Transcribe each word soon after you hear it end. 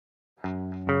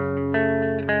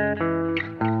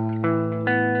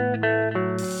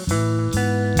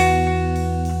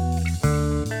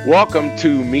Welcome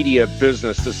to Media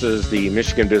Business. This is the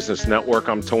Michigan Business Network.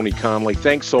 I'm Tony Conley.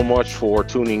 Thanks so much for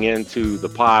tuning in to the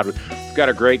pod. We've got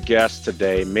a great guest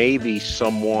today, maybe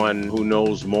someone who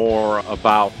knows more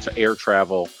about air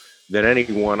travel than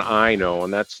anyone I know,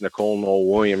 and that's Nicole Noel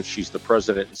Williams. She's the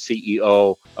president and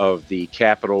CEO of the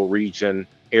Capital Region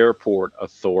Airport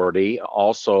Authority,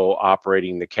 also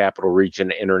operating the Capital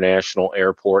Region International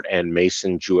Airport and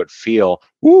Mason Jewett Field.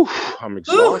 Woo, I'm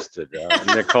exhausted.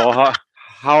 Nicole,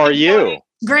 how are you?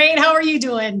 Great. How are you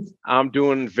doing? I'm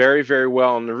doing very, very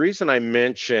well. And the reason I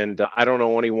mentioned I don't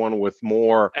know anyone with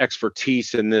more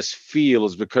expertise in this field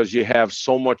is because you have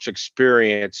so much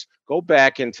experience. Go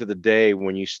back into the day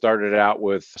when you started out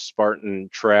with Spartan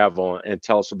Travel and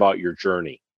tell us about your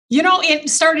journey. You know, it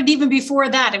started even before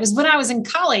that. It was when I was in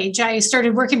college. I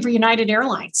started working for United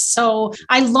Airlines. So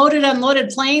I loaded, unloaded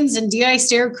planes and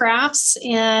de-iced aircrafts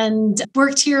and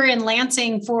worked here in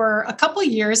Lansing for a couple of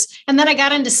years. And then I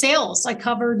got into sales. I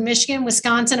covered Michigan,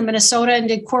 Wisconsin, and Minnesota and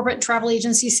did corporate travel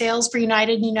agency sales for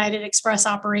United and United Express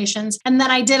operations. And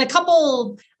then I did a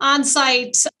couple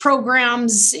on-site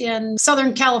programs in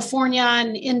Southern California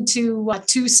and into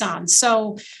Tucson.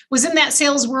 So was in that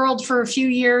sales world for a few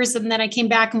years. And then I came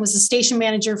back and was a station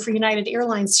manager for United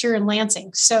Airlines here in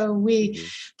Lansing. So we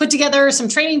put together some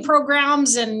training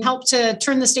programs and helped to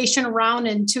turn the station around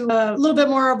into a little bit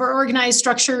more of an organized,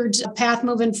 structured path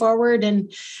moving forward.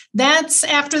 And that's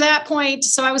after that point.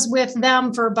 So I was with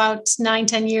them for about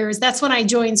 9-10 years. That's when I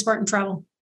joined Spartan Travel.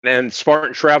 And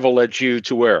Spartan Travel led you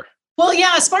to where? Well,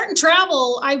 yeah, Spartan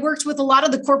Travel, I worked with a lot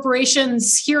of the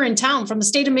corporations here in town from the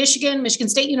state of Michigan, Michigan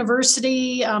State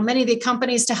University, many of the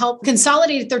companies to help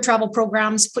consolidate their travel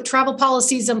programs, put travel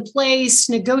policies in place,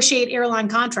 negotiate airline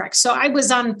contracts. So I was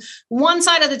on one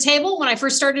side of the table when I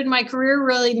first started my career,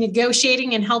 really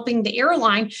negotiating and helping the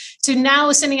airline, to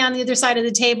now sitting on the other side of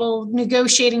the table,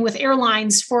 negotiating with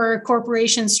airlines for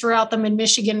corporations throughout the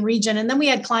mid-Michigan region. And then we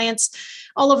had clients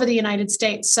all over the United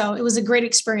States. So it was a great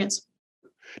experience.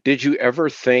 Did you ever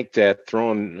think that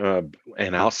throwing,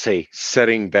 and I'll say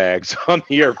setting bags on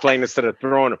the airplane instead of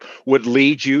throwing them, would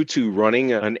lead you to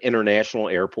running an international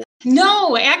airport?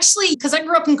 No, actually, because I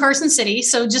grew up in Carson City,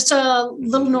 so just a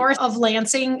little north of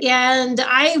Lansing, and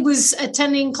I was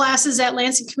attending classes at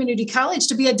Lansing Community College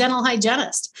to be a dental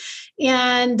hygienist.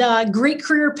 And great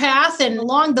career path. And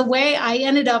along the way, I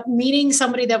ended up meeting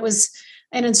somebody that was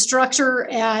an instructor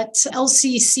at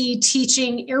LCC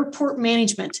teaching airport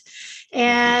management.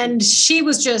 And she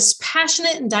was just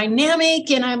passionate and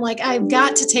dynamic. And I'm like, I've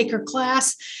got to take her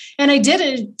class. And I did.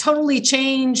 It totally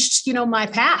changed, my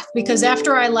path, because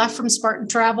after I left from Spartan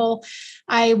Travel,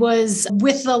 I was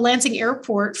with the Lansing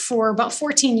Airport for about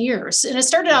 14 years. And it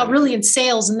started out really in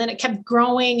sales, and then it kept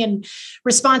growing and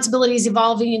responsibilities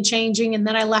evolving and changing. And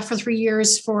then I left for 3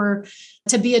 years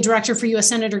to be a director for U.S.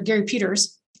 Senator Gary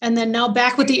Peters. And then now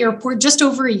back with the airport just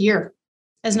over a year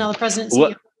as now the president and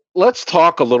CEO. Let's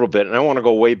talk a little bit, and I want to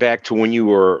go way back to when you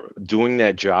were doing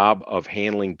that job of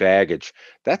handling baggage.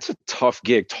 That's a tough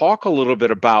gig. Talk a little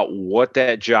bit about what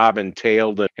that job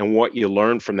entailed and what you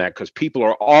learned from that, because people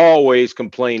are always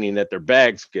complaining that their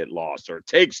bags get lost or it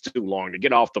takes too long to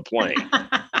get off the plane.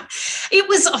 It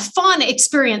was a fun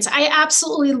experience. I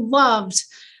absolutely loved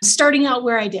starting out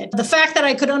where I did. The fact that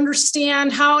I could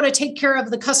understand how to take care of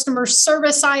the customer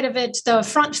service side of it, the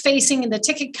front facing and the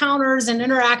ticket counters and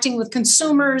interacting with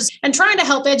consumers and trying to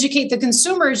help educate the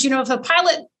consumers. If a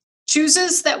pilot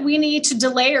chooses that we need to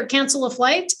delay or cancel a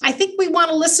flight, I think we want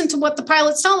to listen to what the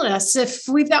pilot's telling us. If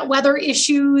we've got weather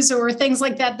issues or things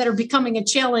like that are becoming a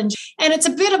challenge. And it's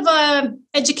a bit of a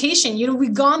education.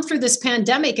 We've gone through this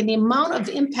pandemic, and the amount of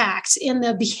impact in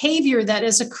the behavior that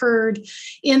has occurred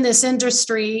in this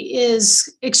industry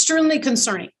is extremely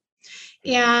concerning.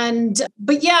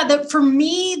 For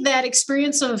me, that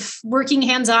experience of working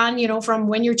hands-on, from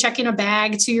when you're checking a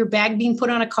bag to your bag being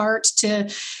put on a cart to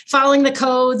following the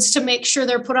codes to make sure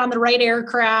they're put on the right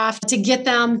aircraft to get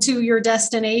them to your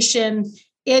destination,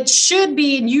 it should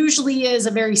be and usually is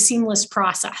a very seamless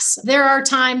process. There are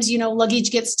times, luggage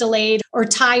gets delayed or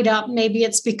tied up. Maybe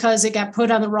it's because it got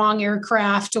put on the wrong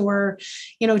aircraft or,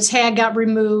 tag got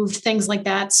removed, things like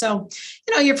that. So,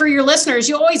 for your listeners,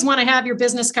 you always want to have your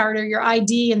business card or your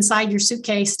ID inside your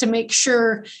suitcase to make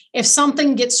sure if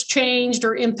something gets changed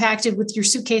or impacted with your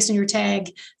suitcase and your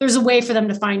tag, there's a way for them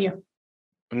to find you.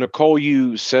 Nicole,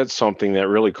 you said something that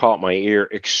really caught my ear,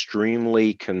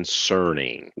 extremely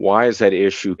concerning. Why is that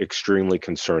issue extremely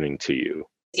concerning to you?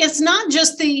 It's not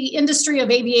just the industry of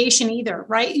aviation either,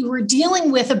 right? You were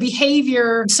dealing with a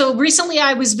behavior. So recently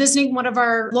I was visiting one of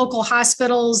our local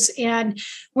hospitals, and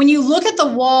when you look at the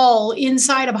wall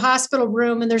inside of a hospital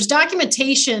room, and there's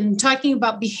documentation talking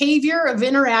about behavior of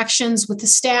interactions with the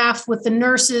staff, with the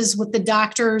nurses, with the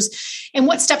doctors, and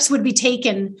what steps would be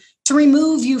taken to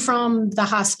remove you from the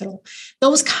hospital.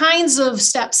 Those kinds of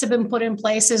steps have been put in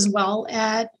place as well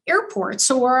at airports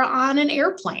or on an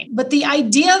airplane. But the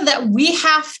idea that we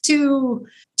have to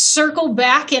circle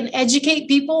back and educate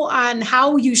people on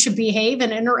how you should behave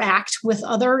and interact with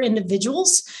other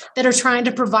individuals that are trying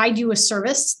to provide you a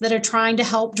service, that are trying to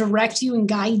help direct you and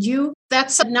guide you,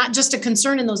 that's not just a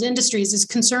concern in those industries, it's a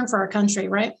concern for our country,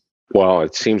 right? Well,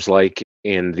 it seems like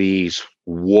in these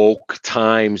woke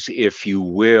times, if you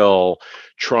will,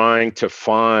 trying to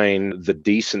find the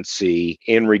decency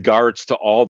in regards to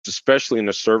all, especially in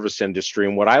the service industry.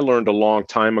 And what I learned a long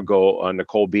time ago,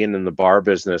 Nicole, being in the bar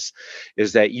business,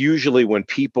 is that usually when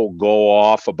people go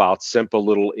off about simple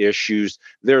little issues,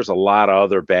 there's a lot of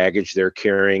other baggage they're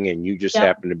carrying, and you just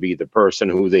happen to be the person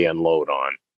who they unload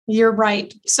on. You're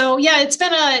right. So yeah, it's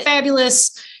been a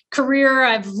fabulous career.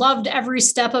 I've loved every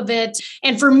step of it.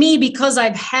 And for me, because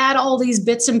I've had all these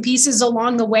bits and pieces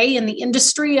along the way in the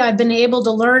industry, I've been able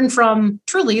to learn from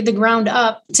truly the ground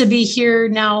up to be here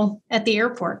now at the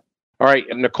airport. All right,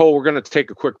 Nicole, we're going to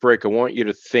take a quick break. I want you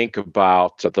to think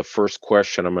about the first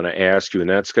question I'm going to ask you, and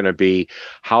that's going to be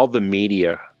how the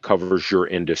media covers your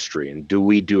industry, and do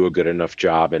we do a good enough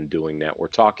job in doing that? We're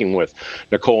talking with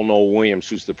Nicole Noll-Williams,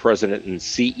 who's the president and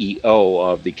CEO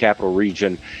of the Capital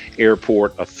Region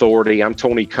Airport Authority. I'm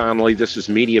Tony Connolly. This is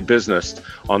Media Business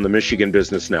on the Michigan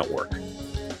Business Network.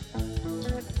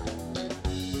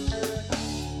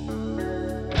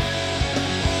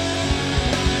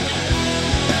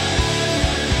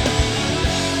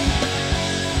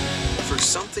 For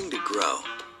something to grow,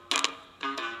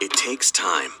 it takes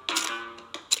time.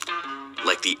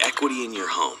 Like the equity in your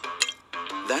home.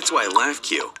 That's why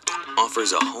LAFQ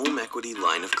offers a home equity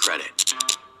line of credit.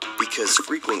 Because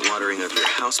frequent watering of your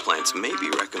houseplants may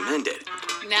be recommended.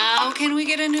 Now can we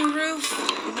get a new roof?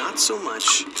 Not so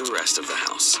much the rest of the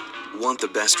house. Want the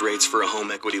best rates for a home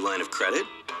equity line of credit?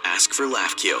 Ask for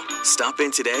LAFQ. Stop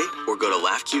in today or go to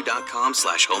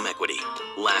LAFQ.com/home equity.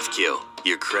 LAFQ,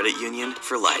 your credit union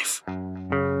for life.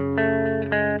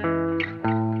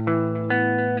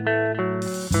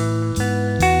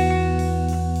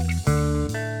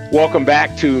 Welcome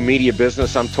back to Media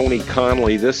Business. I'm Tony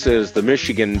Connolly. This is the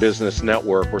Michigan Business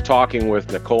Network. We're talking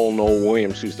with Nicole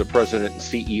Noll-Williams, who's the president and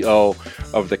CEO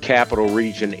of the Capital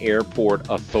Region Airport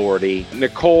Authority.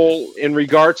 Nicole, in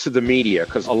regards to the media,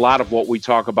 because a lot of what we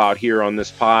talk about here on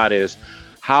this pod is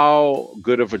how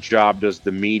good of a job does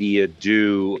the media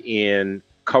do in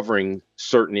covering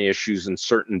certain issues and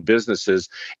certain businesses,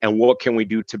 and what can we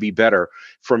do to be better?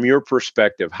 From your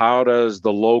perspective, how does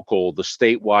the local, the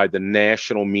statewide, the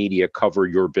national media cover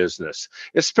your business,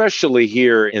 especially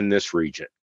here in this region?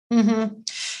 Mm-hmm.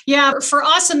 Yeah, for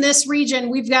us in this region,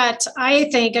 we've got, I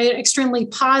think, an extremely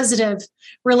positive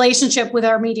relationship with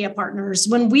our media partners.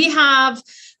 When we have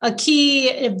a key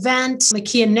event, a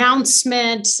key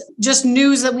announcement, just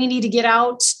news that we need to get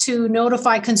out to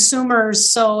notify consumers.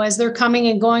 So as they're coming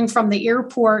and going from the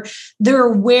airport, they're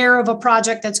aware of a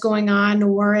project that's going on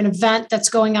or an event that's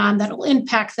going on that will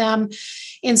impact them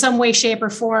in some way, shape, or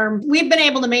form. We've been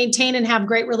able to maintain and have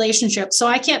great relationships. So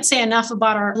I can't say enough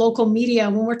about our local media.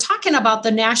 When we're talking about the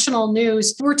national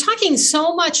news, we're talking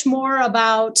so much more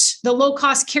about the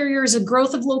low-cost carriers, the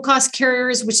growth of low-cost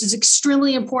carriers, which is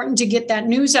extremely important to get that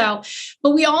news out.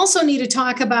 But we also need to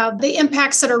talk about the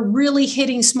impacts that are really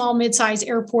hitting small, mid-sized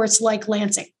airports like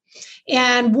Lansing.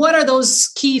 And what are those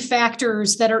key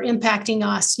factors that are impacting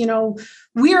us? You know,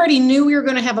 we already knew we were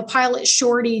going to have a pilot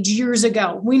shortage years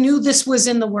ago. We knew this was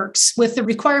in the works with the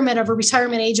requirement of a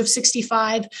retirement age of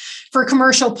 65 for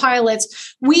commercial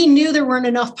pilots. We knew there weren't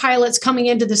enough pilots coming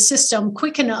into the system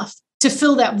quick enough to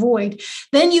fill that void.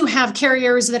 Then you have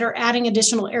carriers that are adding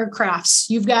additional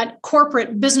aircrafts. You've got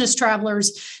corporate business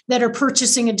travelers that are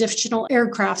purchasing additional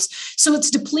aircrafts. So it's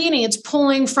depleting, it's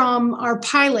pulling from our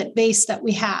pilot base that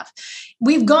we have.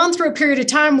 We've gone through a period of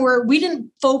time where we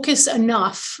didn't focus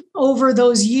enough over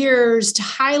those years to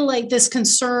highlight this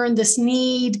concern, this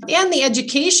need, and the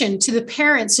education to the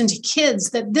parents and to kids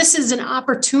that this is an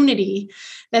opportunity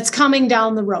that's coming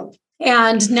down the road.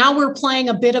 And now we're playing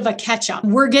a bit of a catch up.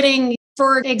 We're getting,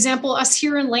 for example, us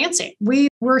here in Lansing, we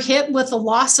were hit with the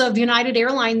loss of United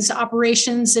Airlines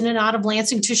operations in and out of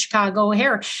Lansing to Chicago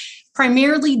O'Hare,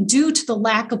 primarily due to the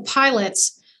lack of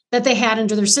pilots that they had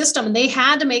under their system. And they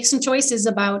had to make some choices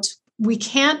about we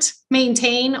can't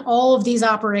maintain all of these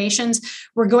operations.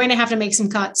 We're going to have to make some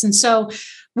cuts. And so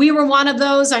we were one of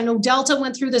those. I know Delta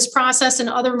went through this process in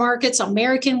other markets.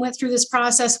 American went through this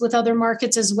process with other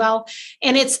markets as well.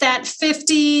 And it's that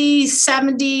 50,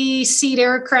 70 seat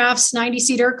aircrafts, 90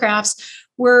 seat aircrafts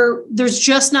where there's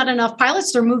just not enough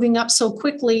pilots. They're moving up so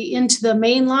quickly into the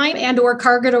mainline and or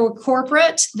cargo or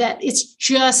corporate that it's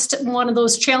just one of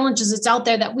those challenges that's out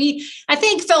there that I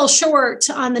think, fell short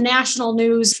on the national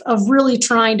news of really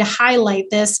trying to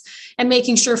highlight this and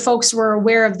making sure folks were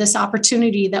aware of this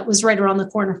opportunity that was right around the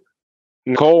corner.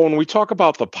 Nicole, when we talk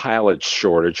about the pilot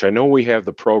shortage, I know we have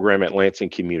the program at Lansing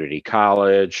Community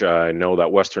College. I know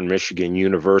that Western Michigan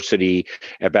University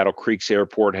at Battle Creek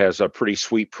Airport has a pretty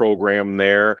sweet program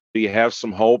there. Do you have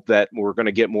some hope that we're going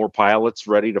to get more pilots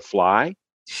ready to fly?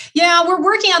 Yeah, we're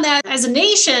working on that as a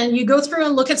nation. You go through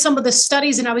and look at some of the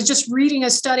studies, and I was just reading a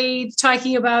study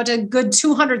talking about a good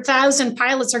 200,000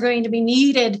 pilots are going to be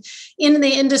needed in the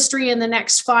industry in the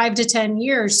next 5 to 10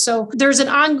 years. So there's an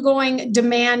ongoing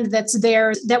demand that's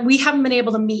there that we haven't been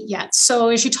able to meet yet. So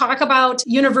as you talk about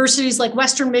universities like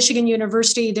Western Michigan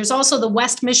University, there's also the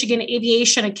West Michigan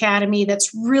Aviation Academy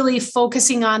that's really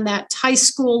focusing on that high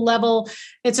school level.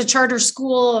 It's a charter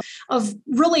school of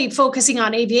really focusing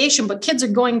on aviation, but kids are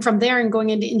going from there and going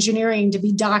into engineering to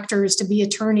be doctors, to be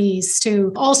attorneys,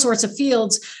 to all sorts of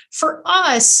fields. For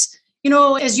us,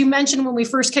 as you mentioned when we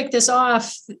first kicked this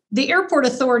off, the Airport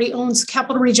Authority owns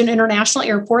Capital Region International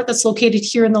Airport that's located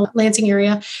here in the Lansing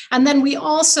area. And then we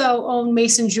also own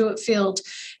Mason Jewett Field.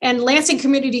 And Lansing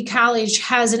Community College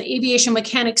has an aviation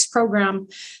mechanics program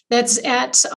that's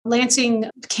at Lansing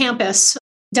campus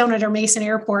down at our Mason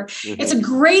Airport. Mm-hmm. It's a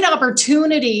great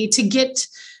opportunity to get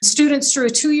students through a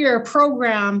 2-year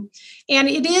program, and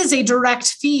it is a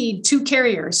direct feed to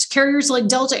carriers. Carriers like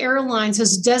Delta Airlines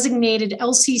has designated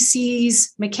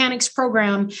LCC's mechanics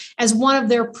program as one of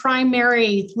their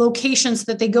primary locations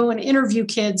that they go and interview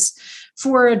kids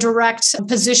for a direct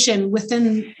position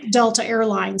within Delta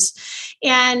Airlines.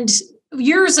 And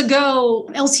years ago,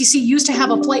 LCC used to have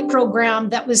a flight program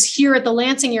that was here at the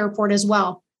Lansing Airport as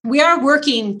well. We are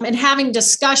working and having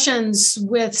discussions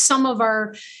with some of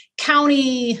our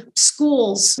county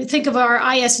schools. We think of our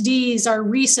ISDs, our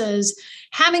RESAs,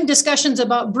 having discussions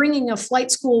about bringing a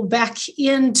flight school back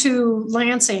into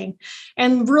Lansing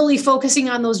and really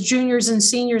focusing on those juniors and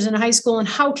seniors in high school and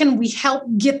how can we help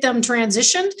get them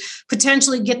transitioned,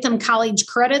 potentially get them college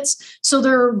credits so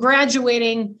they're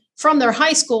graduating from their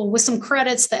high school with some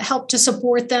credits that help to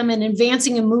support them in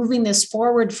advancing and moving this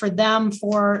forward for them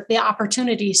for the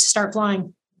opportunities to start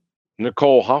flying.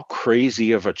 Nicole, how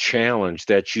crazy of a challenge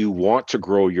that you want to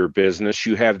grow your business.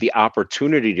 You have the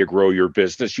opportunity to grow your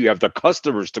business. You have the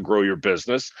customers to grow your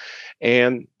business.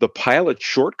 And the pilot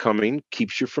shortcoming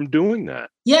keeps you from doing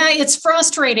that. Yeah, it's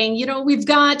frustrating. We've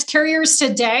got carriers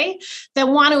today that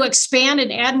want to expand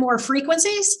and add more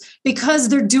frequencies because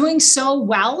they're doing so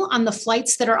well on the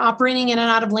flights that are operating in and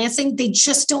out of Lansing. They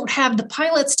just don't have the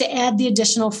pilots to add the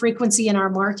additional frequency in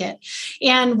our market.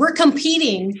 And we're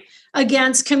competing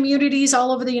against communities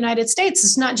all over the United States.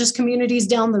 It's not just communities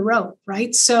down the road,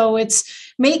 right? So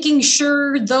it's making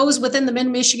sure those within the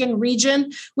Mid-Michigan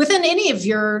region, within any of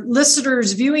your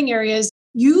listeners' viewing areas,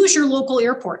 use your local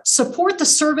airport, support the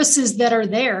services that are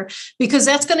there, because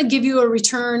that's going to give you a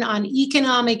return on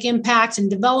economic impact and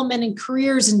development and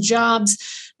careers and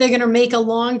jobs. They're going to make a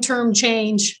long-term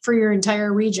change for your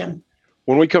entire region.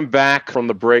 When we come back from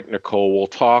the break, Nicole, we'll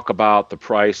talk about the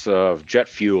price of jet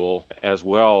fuel as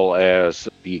well as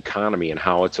the economy and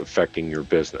how it's affecting your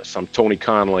business. I'm Tony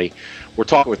Conley. We're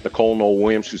talking with Nicole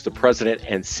Noll-Williams, who's the president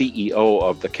and CEO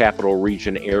of the Capital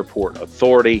Region Airport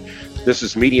Authority. This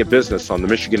is Media Business on the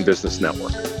Michigan Business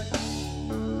Network.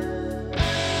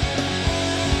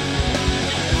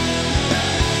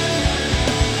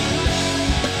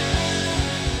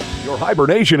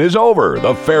 Hibernation is over.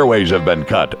 The fairways have been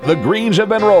cut. The greens have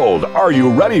been rolled. Are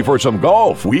you ready for some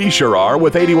golf? We sure are,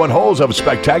 with 81 holes of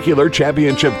spectacular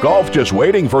championship golf just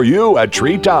waiting for you at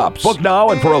Treetops. Book now,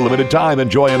 and for a limited time,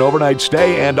 enjoy an overnight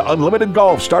stay and unlimited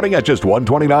golf starting at just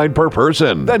 $129 per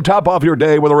person. Then top off your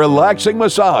day with a relaxing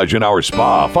massage in our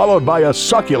spa, followed by a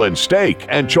succulent steak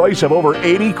and choice of over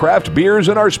 80 craft beers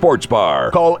in our sports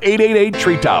bar. Call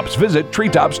 888-TREETOPS. Visit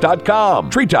treetops.com.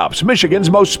 Treetops,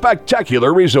 Michigan's most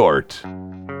spectacular resort.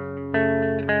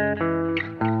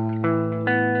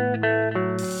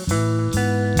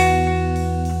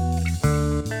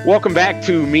 Welcome back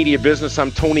to Media Business.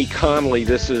 I'm Tony Conley.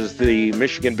 This is the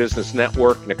Michigan Business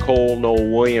Network. Nicole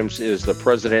Noll-Williams is the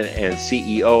president and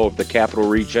CEO of the Capital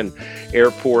Region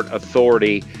Airport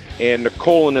Authority. And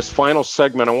Nicole, in this final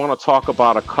segment, I want to talk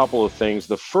about a couple of things.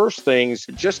 The first things,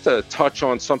 just to touch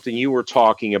on something you were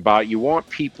talking about, you want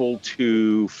people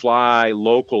to fly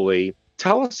locally.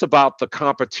 Tell us about the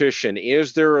competition.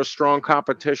 Is there a strong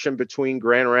competition between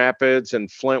Grand Rapids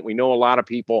and Flint? We know a lot of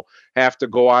people have to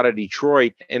go out of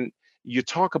Detroit. And you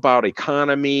talk about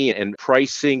economy and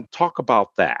pricing. Talk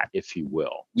about that, if you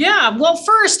will. Yeah. Well,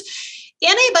 first,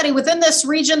 anybody within this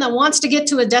region that wants to get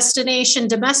to a destination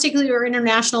domestically or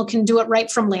international can do it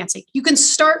right from Lansing. You can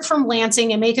start from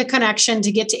Lansing and make a connection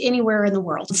to get to anywhere in the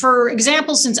world. For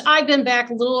example, since I've been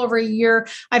back a little over a year,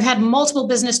 I've had multiple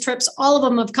business trips. All of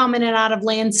them have come in and out of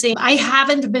Lansing. I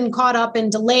haven't been caught up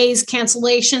in delays,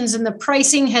 cancellations, and the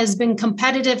pricing has been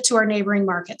competitive to our neighboring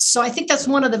markets. So I think that's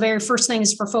one of the very first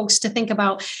things for folks to think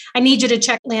about. I need you to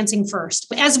check Lansing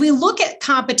first. As we look at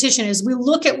competition, as we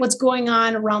look at what's going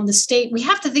on around the state, we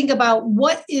have to think about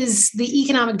what is the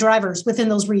economic drivers within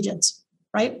those regions,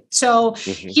 right? So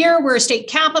here we're a state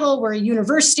capital, we're a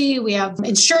university, we have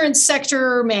insurance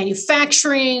sector,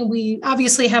 manufacturing. We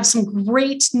obviously have some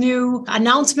great new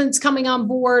announcements coming on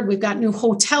board. We've got new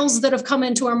hotels that have come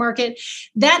into our market.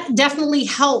 That definitely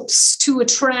helps to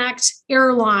attract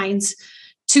airlines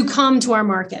to come to our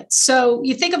market. So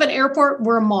you think of an airport,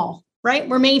 we're a mall, right?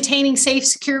 We're maintaining safe,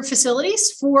 secure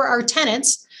facilities for our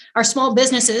tenants, our small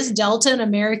businesses, Delta and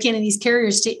American and these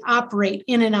carriers, to operate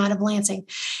in and out of Lansing.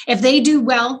 If they do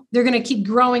well, they're going to keep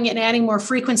growing and adding more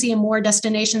frequency and more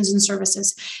destinations and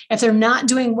services. If they're not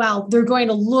doing well, they're going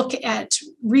to look at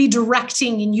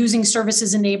redirecting and using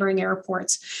services in neighboring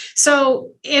airports.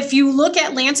 So if you look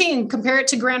at Lansing and compare it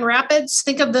to Grand Rapids,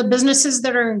 think of the businesses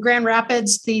that are in Grand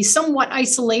Rapids, the somewhat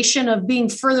isolation of being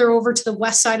further over to the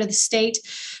west side of the state.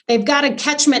 They've got a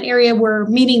catchment area where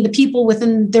meeting the people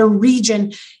within their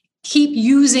region keep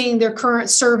using their current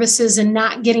services and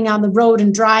not getting on the road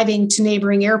and driving to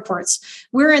neighboring airports.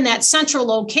 We're in that central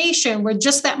location. We're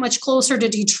just that much closer to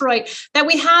Detroit that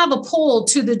we have a pull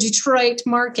to the Detroit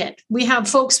market. We have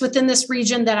folks within this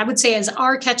region that I would say is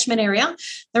our catchment area.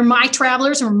 They're my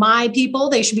travelers or my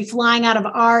people. They should be flying out of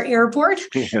our airport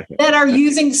that are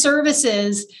using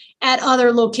services at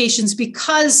other locations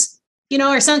because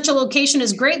our central location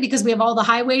is great because we have all the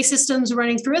highway systems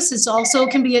running through us. It also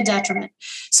can be a detriment.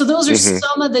 So those are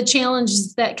some of the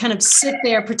challenges that kind of sit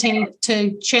there pertaining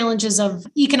to challenges of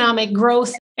economic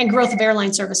growth and growth of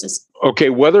airline services. Okay,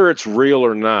 whether it's real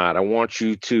or not, I want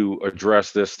you to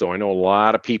address this, though. I know a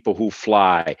lot of people who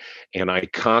fly, and I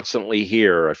constantly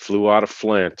hear, I flew out of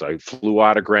Flint, I flew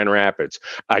out of Grand Rapids.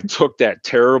 I took that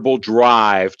terrible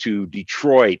drive to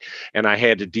Detroit, and I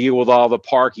had to deal with all the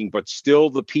parking, but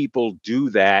still the people do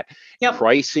that. Yep.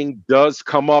 Pricing does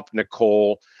come up,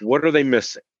 Nicole. What are they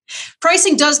missing?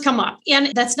 Pricing does come up,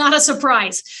 and that's not a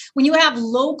surprise. When you have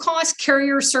low-cost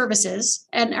carrier services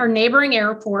at our neighboring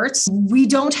airports, we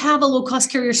don't have a low-cost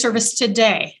carrier service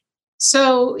today.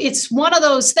 So it's one of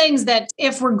those things that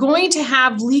if we're going to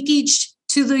have leakage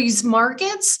to these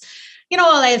markets,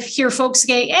 I hear folks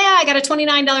say, I got a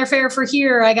 $29 fare for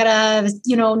here. I got a,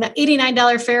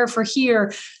 $89 fare for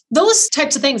here. Those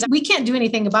types of things, we can't do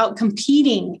anything about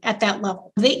competing at that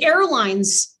level. The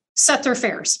airlines set their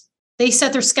fares. They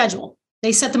set their schedule.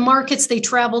 They set the markets they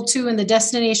travel to and the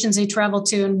destinations they travel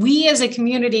to. And we as a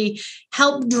community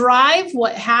help drive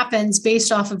what happens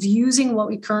based off of using what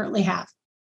we currently have.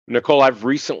 Nicole, I've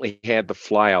recently had to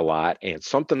fly a lot, and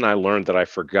something I learned that I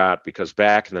forgot because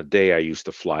back in the day I used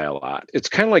to fly a lot. It's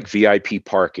kind of like VIP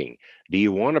parking. Do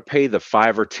you want to pay the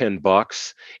 $5 or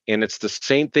 $10? And it's the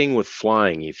same thing with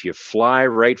flying. If you fly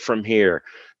right from here,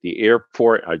 the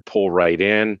airport, I pull right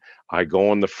in, I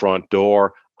go in the front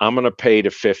door. I'm going to pay the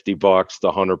 $50,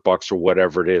 the $100 or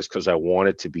whatever it is, because I want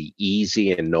it to be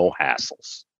easy and no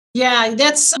hassles. Yeah,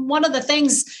 that's one of the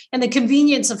things and the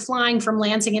convenience of flying from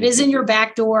Lansing. It is in your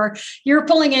back door. You're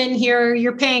pulling in here.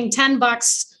 You're paying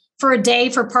 $10 for a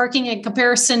day for parking in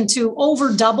comparison to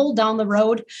over double down the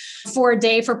road for a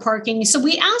day for parking. So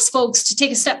we ask folks to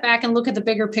take a step back and look at the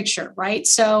bigger picture, right?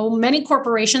 So many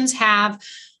corporations have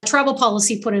a travel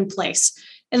policy put in place,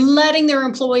 and letting their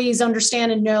employees understand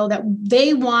and know that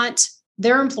they want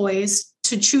their employees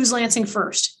to choose Lansing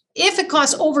first. If it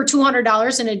costs over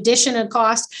 $200 in addition to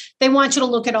cost, they want you to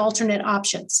look at alternate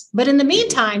options. But in the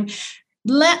meantime,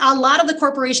 a lot of the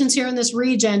corporations here in this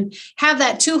region have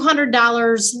that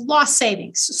 $200 lost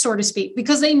savings, so to speak,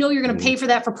 because they know you're going to pay for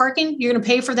that for parking. You're going to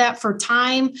pay for that for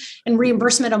time and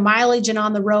reimbursement of mileage and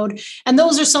on the road. And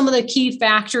those are some of the key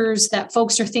factors that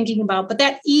folks are thinking about. But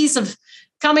that ease of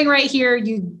coming right here,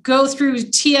 you go through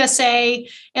TSA,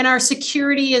 and our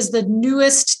security is the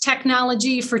newest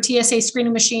technology for TSA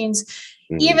screening machines.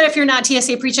 Even if you're not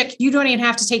TSA PreCheck, you don't even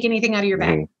have to take anything out of your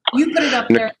bag. You put it up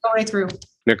there, go right through.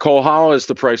 Nicole, how is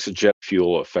the price of jet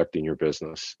fuel affecting your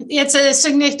business? It's a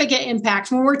significant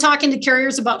impact. When we're talking to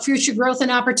carriers about future growth and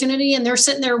opportunity, and they're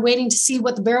sitting there waiting to see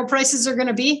what the barrel prices are going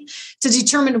to be to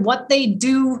determine what they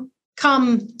do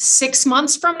come 6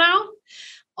 months from now,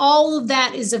 all of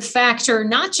that is a factor,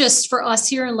 not just for us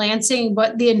here in Lansing,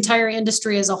 but the entire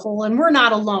industry as a whole. And we're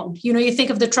not alone. You know, you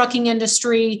think of the trucking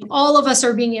industry, all of us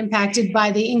are being impacted by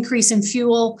the increase in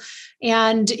fuel.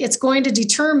 And it's going to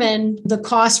determine the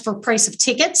cost for price of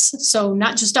tickets. So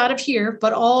not just out of here,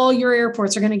 but all your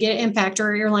airports are going to get impacted,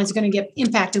 or airlines are going to get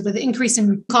impacted with the increase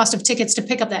in cost of tickets to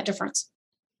pick up that difference.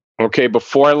 Okay,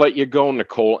 before I let you go,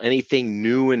 Nicole, anything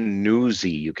new and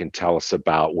newsy you can tell us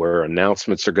about where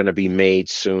announcements are going to be made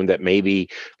soon that maybe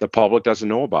the public doesn't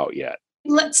know about yet?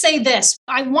 Let's say this.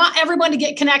 I want everyone to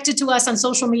get connected to us on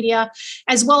social media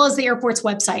as well as the airport's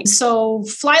website. So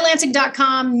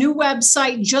flylansing.com, new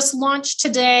website just launched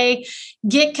today.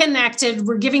 Get connected.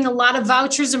 We're giving a lot of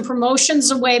vouchers and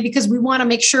promotions away because we want to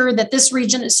make sure that this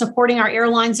region is supporting our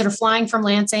airlines that are flying from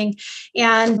Lansing.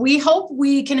 And we hope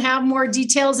we can have more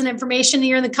details and information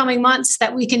here in the coming months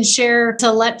that we can share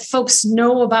to let folks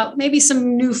know about maybe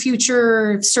some new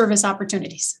future service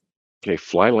opportunities. Okay,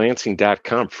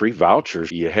 flylansing.com, free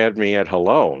vouchers. You had me at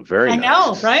hello. Very nice. I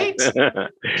know, right?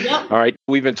 Yep. All right.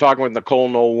 We've been talking with Nicole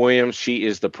Noll-Williams. She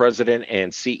is the president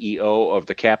and CEO of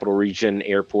the Capital Region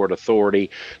Airport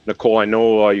Authority. Nicole, I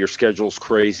know your schedule's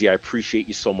crazy. I appreciate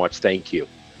you so much. Thank you.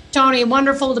 Tony,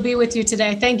 wonderful to be with you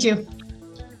today. Thank you.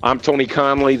 I'm Tony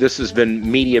Conley. This has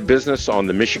been Media Business on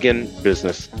the Michigan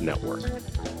Business Network.